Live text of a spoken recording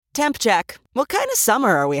Temp check. What kind of summer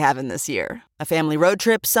are we having this year? A family road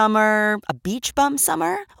trip summer? A beach bum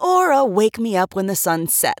summer? Or a wake me up when the sun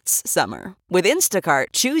sets summer? With Instacart,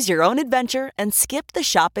 choose your own adventure and skip the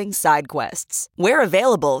shopping side quests. Where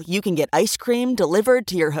available, you can get ice cream delivered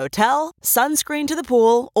to your hotel, sunscreen to the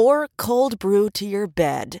pool, or cold brew to your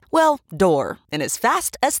bed. Well, door, in as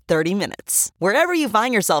fast as 30 minutes. Wherever you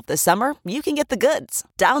find yourself this summer, you can get the goods.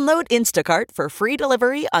 Download Instacart for free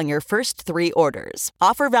delivery on your first 3 orders.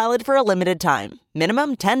 Offer valid for a limited time.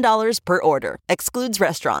 Minimum $10 per order. Excludes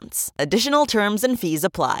restaurants. Additional terms and fees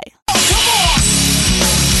apply.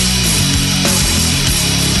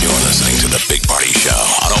 You're listening to The Big Party Show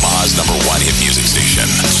on Omaha's #1 hit music station.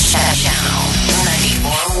 Channel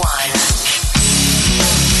 94.1.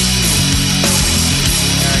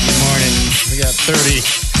 Good morning. We got 30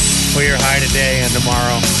 for your high today and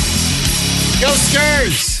tomorrow. Go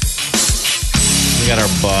Skurs! We got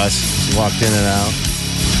our bus. Just walked in and out.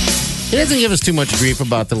 He doesn't give us too much grief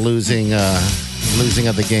about the losing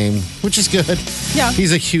of the game, which is good. Yeah.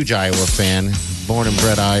 He's a huge Iowa fan, born and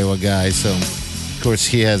bred Iowa guy. So, of course,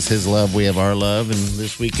 he has his love, we have our love. And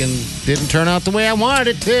this weekend didn't turn out the way I wanted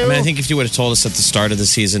it to. I mean, I think if you would have told us at the start of the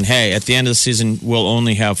season, hey, at the end of the season, we'll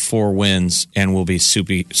only have 4 wins and we'll be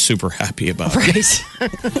super happy about it. Right.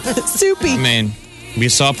 Soupy. I mean, we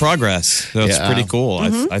saw progress. So it's Yeah. pretty cool.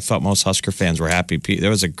 I thought most Husker fans were happy. There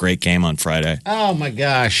was a great game on Friday. Oh my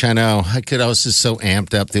gosh, I know. I was just so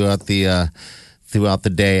amped up throughout the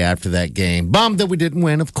day after that game. Bummed that we didn't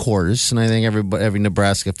win, of course, and I think every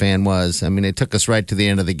Nebraska fan was. I mean, it took us right to the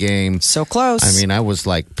end of the game. So close. I mean, I was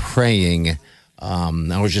like praying.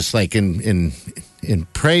 I was just like in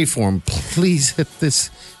pray form. Please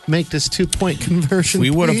make this 2-point conversion. We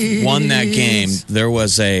would have please. won that game. There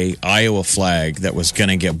was a Iowa flag that was going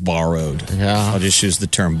to get borrowed. Yeah. I'll just use the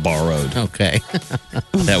term borrowed. Okay.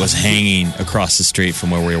 That was hanging across the street from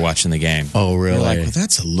where we were watching the game. Oh, really? You're like, well,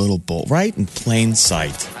 that's a little bold, right in plain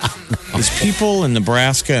sight. There's people in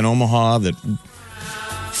Nebraska and Omaha that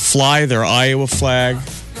fly their Iowa flag,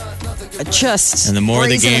 Just. and the more the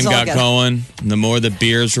brazen game as all got get. going, the more the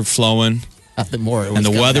beers were flowing. The more it was And the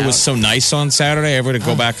coming weather out. was so nice on Saturday. Everybody would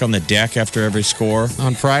go back on the deck after every score.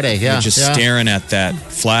 On Friday, yeah. Just yeah. staring at that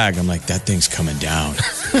flag. I'm like, that thing's coming down.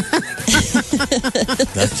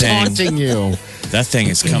 Taunting you. That thing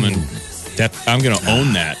is coming. I'm going to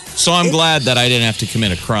own that. So I'm glad that I didn't have to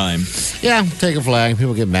commit a crime. Yeah, take a flag.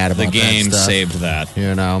 People get mad about The game that stuff. saved that.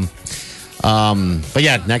 You know. But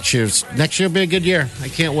yeah, next year will be a good year. I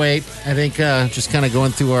can't wait. I think just kind of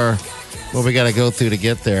going through what we got to go through to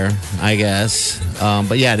get there, I guess.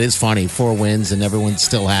 But yeah, it is funny. 4 wins and everyone's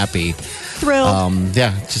still happy. Thrilled.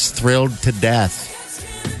 Yeah, just thrilled to death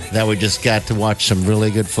that we just got to watch some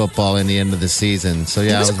really good football in the end of the season. So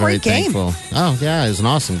yeah, It was I a was very great game. thankful. Oh yeah, it was an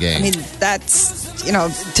awesome game. I mean, that's,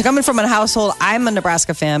 to coming from a household, I'm a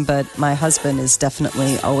Nebraska fan, but my husband is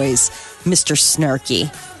definitely always Mr. Snarky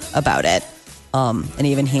about it. And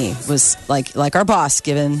even he was like our boss,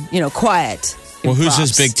 given, quiet. Well, who's props.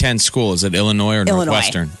 his Big Ten school? Is it Illinois or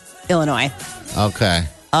Northwestern? Illinois. Okay.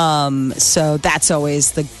 So that's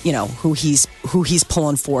always the who he's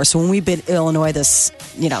pulling for. So when we beat Illinois this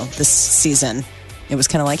season, it was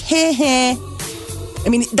kind of like heh heh. I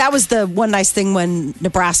mean, that was the one nice thing when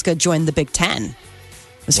Nebraska joined the Big Ten.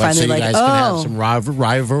 It was So finally you like, guys can have some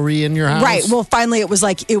rivalry in your house? right. Well, finally, it was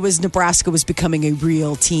Nebraska was becoming a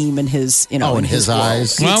real team in his in his world.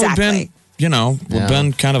 eyes. Well, Exactly. we've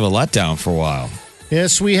been kind of a letdown for a while.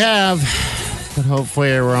 Yes, we have. But hopefully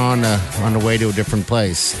we're on the way to a different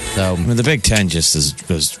place. So I mean, the Big Ten just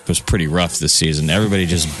was pretty rough this season. Everybody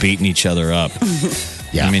just beating each other up.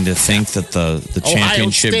 yeah. I mean, to think that the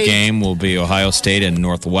championship State. game will be Ohio State and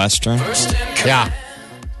Northwestern. yeah.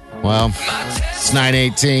 Well, it's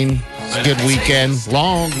 9/18. It's a good weekend.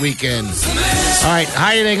 Long weekend. All right.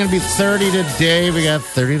 High today going to be 30 today. We got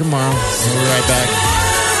 30 tomorrow. We'll be right back.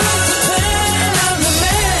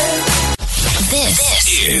 This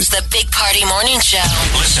is the Big Party Morning Show.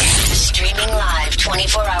 Listen. Streaming live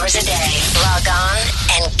 24 hours a day. Log on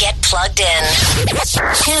and get plugged in.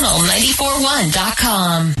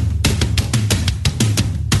 Channel941.com.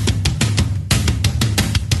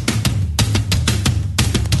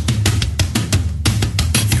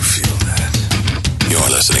 You feel that? You're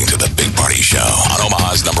listening to The Big Party Show on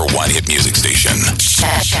Omaha's #1 hit music station.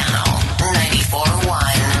 Channel 94.1. All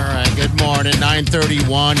right. Good morning.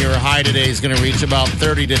 9:31. Your high today is going to reach about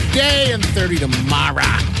 30 today and 30 tomorrow.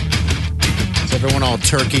 Is everyone all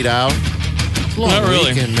turkeyed out? It's a long Not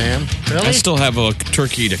really. weekend, man. Really? I still have a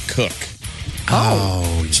turkey to cook.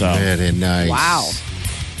 Oh, So- very nice. Wow.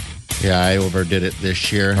 Yeah, I overdid it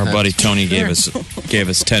this year. Our buddy Tony gave us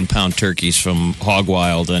 10-pound turkeys from Hog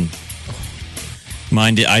Wild, and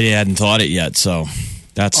I hadn't thought it yet, so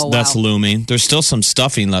that's looming. There's still some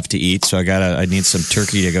stuffing left to eat, so I need some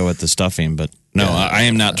turkey to go with the stuffing. But no, I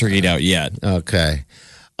am not turkeyed out yet. Okay.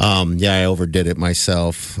 I overdid it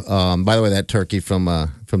myself. By the way, that turkey from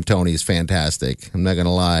Tony is fantastic. I'm not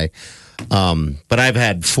gonna lie. But I've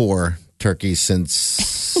had 4 turkeys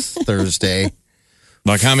since Thursday.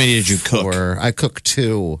 Like, how many did you cook? I cooked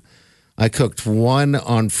 2. I cooked 1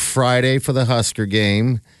 on Friday for the Husker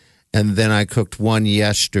game, and then I cooked 1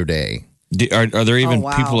 yesterday. Are there even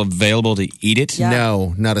people available to eat it? Yeah.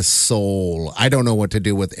 No, not a soul. I don't know what to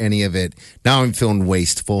do with any of it. Now I'm feeling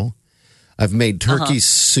wasteful. I've made turkey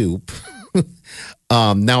soup.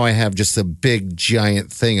 Now I have just a big,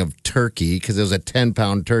 giant thing of turkey because it was a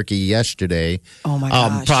 10-pound turkey yesterday. Oh, my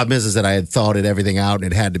gosh. Problem is that I had thawed everything out,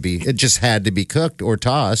 and it just had to be cooked or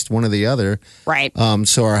tossed, one or the other. Right.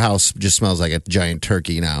 So our house just smells like a giant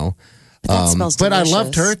turkey now. That smells but delicious. I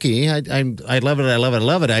love turkey. I love it. I love it. I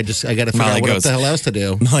love it. I got to figure out what the hell else to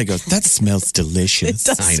do. Molly goes, that smells delicious. It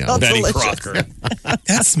does I know. smell Betty delicious. Crocker.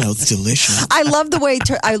 That smells delicious. I love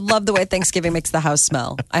the way Thanksgiving makes the house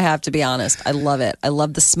smell. I have to be honest. I love it. I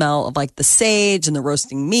love the smell of like the sage and the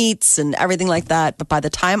roasting meats and everything like that. But by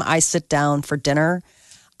the time I sit down for dinner,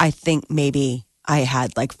 I think maybe I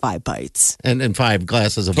had like 5 bites. And 5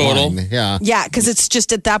 glasses of Total? wine. Yeah. Yeah, because it's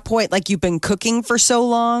just at that point, like you've been cooking for so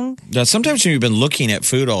long. Now, sometimes when you've been looking at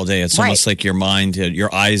food all day, it's almost like your mind,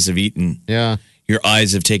 your eyes have eaten. Yeah. Your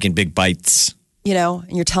eyes have taken big bites. You know,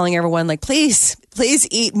 and you're telling everyone like, please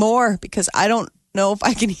eat more because I don't know if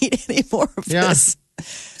I can eat any more of this.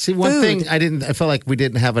 See, one thing I felt like we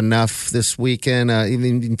didn't have enough this weekend,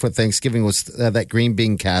 even for Thanksgiving, was that green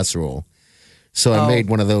bean casserole. So I made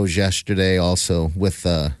one of those yesterday also with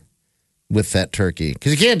that turkey.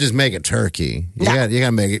 Because you can't just make a turkey. You got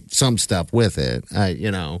to make some stuff with it, But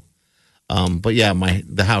yeah,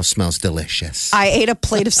 the house smells delicious. I ate a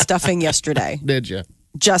plate of stuffing yesterday. Did you?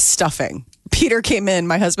 Just stuffing. Peter came in,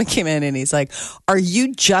 my husband came in, and he's like, are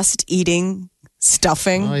you just eating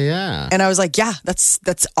stuffing? Oh, yeah. And I was like, yeah, that's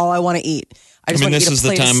all I want to eat. I just want to eat a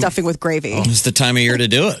plate of stuffing with gravy. It's the time of year to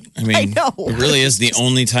do it. I mean, I know. It really is the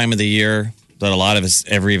only time of the year that a lot of us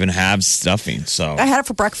ever even have stuffing. So I had it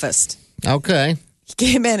for breakfast. Okay. He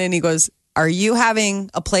came in and he goes, are you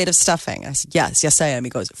having a plate of stuffing? I said, yes, I am.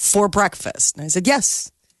 He goes, for breakfast. And I said,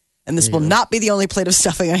 yes. And this will not be the only plate of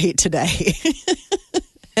stuffing I eat today.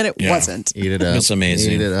 And it wasn't. Eat it up. That's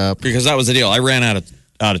amazing. Eat it up. Because that was the deal. I ran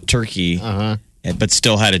out of turkey, but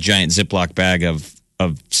still had a giant Ziploc bag of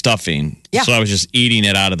stuffing. Yeah. So I was just eating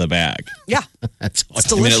it out of the bag. Yeah. That's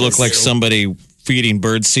It's I mean, delicious. it looked like somebody feeding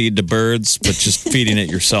bird seed to birds, but just feeding it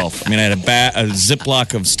yourself. I mean, I had a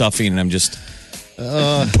Ziploc of stuffing, and I'm just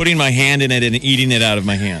putting my hand in it and eating it out of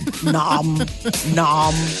my hand. Nom.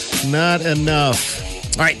 Not enough.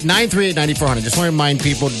 All right, 938-9400. Just want to remind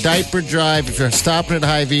people, diaper drive, if you're stopping at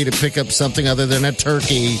Hy-Vee to pick up something other than a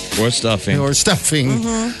turkey Or stuffing. or stuffing,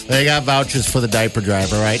 they got vouchers for the diaper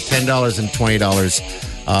drive, all right? $10 and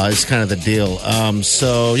 $20 is kind of the deal.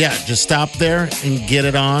 So, yeah, just stop there and get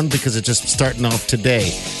it on because it's just starting off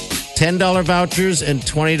today. $10 vouchers and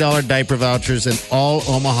 $20 diaper vouchers in all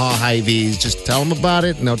Omaha Hy-Vees. Just tell them about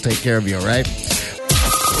it and they'll take care of you, all right?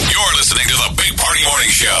 You're listening to the Big Party Morning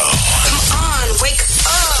Show. Come on, wake up.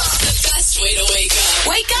 The best way to wake up.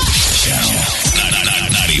 Wake up. Channel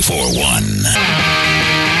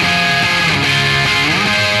 94.1.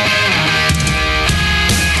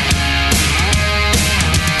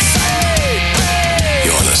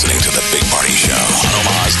 You're listening to the Big Party Show on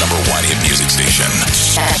Omaha's #1 hit music station.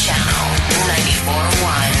 Channel 94.1.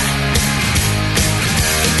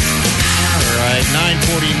 All right,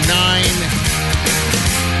 9:49.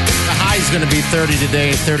 The high's going to be 30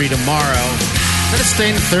 today, 30 tomorrow. Going to stay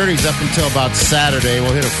in the 30s up until about Saturday.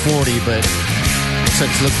 We'll hit a 40, but looks like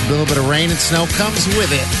a little bit of rain and snow comes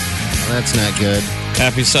with it. Well, that's not good.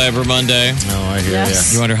 Happy Cyber Monday. Oh, I hear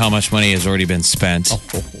Yes. You wonder how much money has already been spent.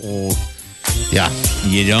 you. Yeah.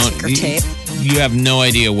 You don't. Sticker tape. You have no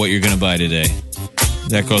idea what you're going to buy today.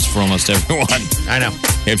 That goes for almost everyone. I know.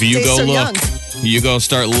 If you Days go so look, young. you go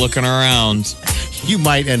start looking around. You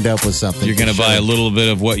might end up with something. You're going to for buy a sure. little bit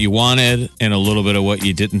of what you wanted and a little bit of what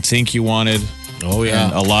you didn't think you wanted. Oh, And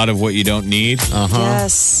yeah. a lot of what you don't need.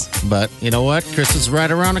 Yes. But you know what? Christmas is right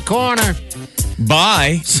around the corner.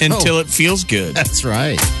 Buy until it feels good. That's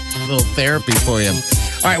right. A little therapy for you.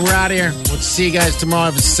 All right, we're out of here. We'll see you guys tomorrow.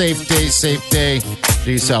 Have a safe day.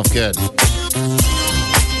 Do yourself good.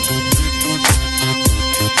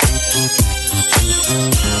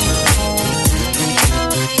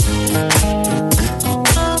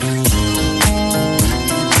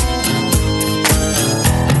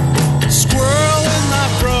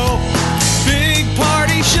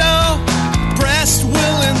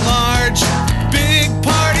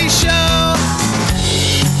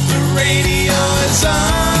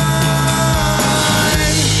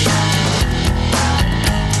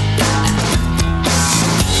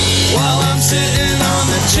 sitting on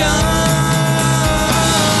the john.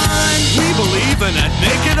 We believe in a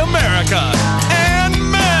naked America and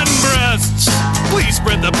man breasts. Please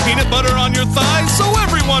spread the peanut butter on your thighs so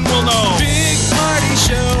everyone will know. Big party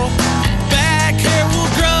show. Back hair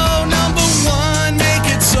will grow. Number one, make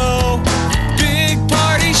it so. Big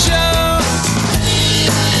party show.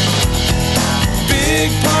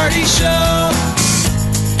 Big party show.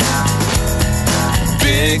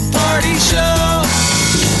 Big party show.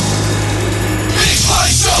 Big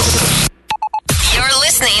party show. You're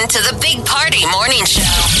listening to the Big Party Morning Show.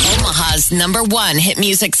 Omaha's #1 hit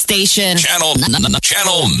music station. Channel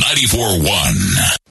 94.1.